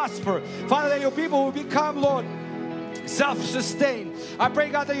will prosper. Father, that your people will become, Lord, self-sustained. I pray,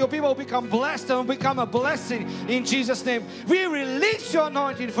 God, that your people will become blessed and will become a blessing in Jesus' name. We release your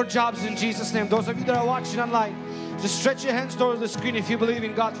anointing for jobs in Jesus' name. Those of you that are watching online, just stretch your hands towards the screen if you believe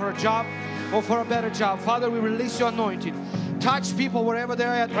in God for a job or for a better job. Father, we release your anointing. Touch people wherever they're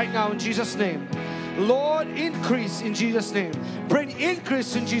at right now in Jesus' name. Lord, increase in Jesus' name. Bring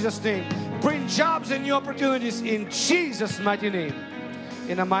increase in Jesus' name. Bring jobs and new opportunities in Jesus' mighty name.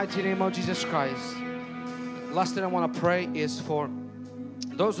 In the mighty name of Jesus Christ. Last thing I want to pray is for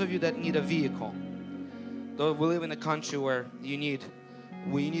those of you that need a vehicle. Though we live in a country where we need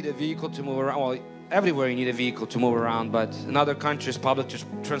a vehicle to move around. Well, everywhere you need a vehicle to move around, but in other countries public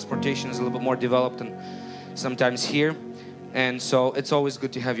transportation is a little bit more developed than sometimes here. And so it's always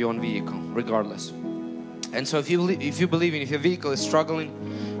good to have your own vehicle regardless. And so if you believe in, if your vehicle is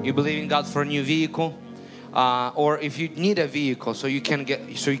struggling, you believe in God for a new vehicle, or if you need a vehicle so you can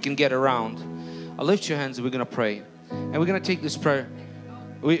get around, lift your hands and we're gonna pray. And we're gonna take this prayer.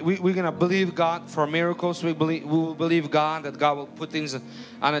 We're gonna believe God for miracles. We will believe God that God will put things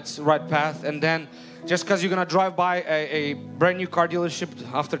on its right path. And then just because you're gonna drive by a brand new car dealership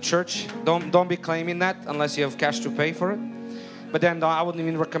after church, don't be claiming that unless you have cash to pay for it. But then I wouldn't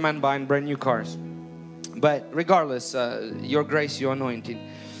even recommend buying brand new cars. But regardless, your grace, your anointing,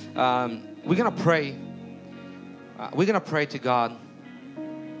 we're gonna pray. We're gonna pray to God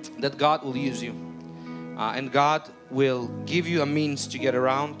that God will use you, and God will give you a means to get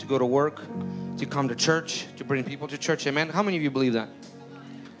around, to go to work, to come to church, to bring people to church. Amen. How many of you believe that?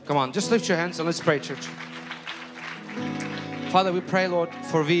 Come on, just lift your hands and let's pray, church. Father, we pray, Lord,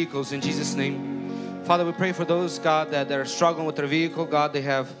 for vehicles in Jesus' name. Father, we pray for those, God, that are struggling with their vehicle. God, they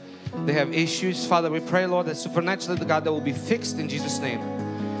have They have issues. Father, we pray, Lord, that supernaturally, God, that will be fixed in Jesus' name.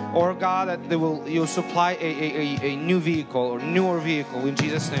 Or God, that you'll supply a new vehicle or newer vehicle in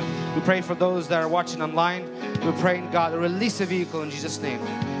Jesus' name. We pray for those that are watching online. We pray, God, release a vehicle in Jesus' name.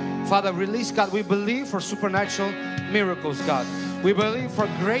 Father, release, God. We believe for supernatural miracles, God. We believe for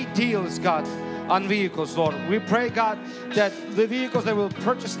great deals, God, on vehicles, Lord. We pray, God, that the vehicles that we'll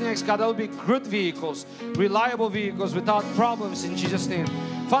purchase next, God, that will be good vehicles, reliable vehicles without problems in Jesus' name.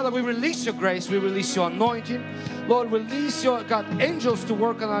 Father, we release your grace. We release your anointing. Lord, release your, God, angels to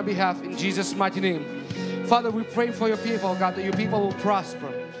work on our behalf in Jesus' mighty name. Father, we pray for your people, God, that your people will prosper.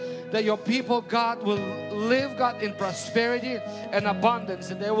 That your people, God, will live, God, in prosperity and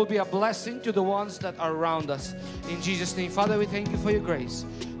abundance. And there will be a blessing to the ones that are around us. In Jesus' name, Father, we thank you for your grace.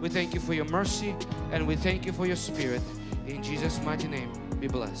 We thank you for your mercy. And we thank you for your spirit. In Jesus' mighty name, be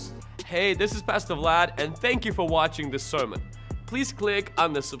blessed. Hey, this is Pastor Vlad, and thank you for watching this sermon. Please click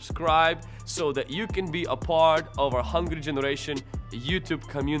on the subscribe so that you can be a part of our Hungry Generation YouTube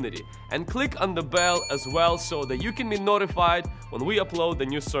community. And click on the bell as well so that you can be notified when we upload the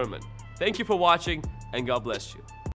new sermon. Thank you for watching, and God bless you.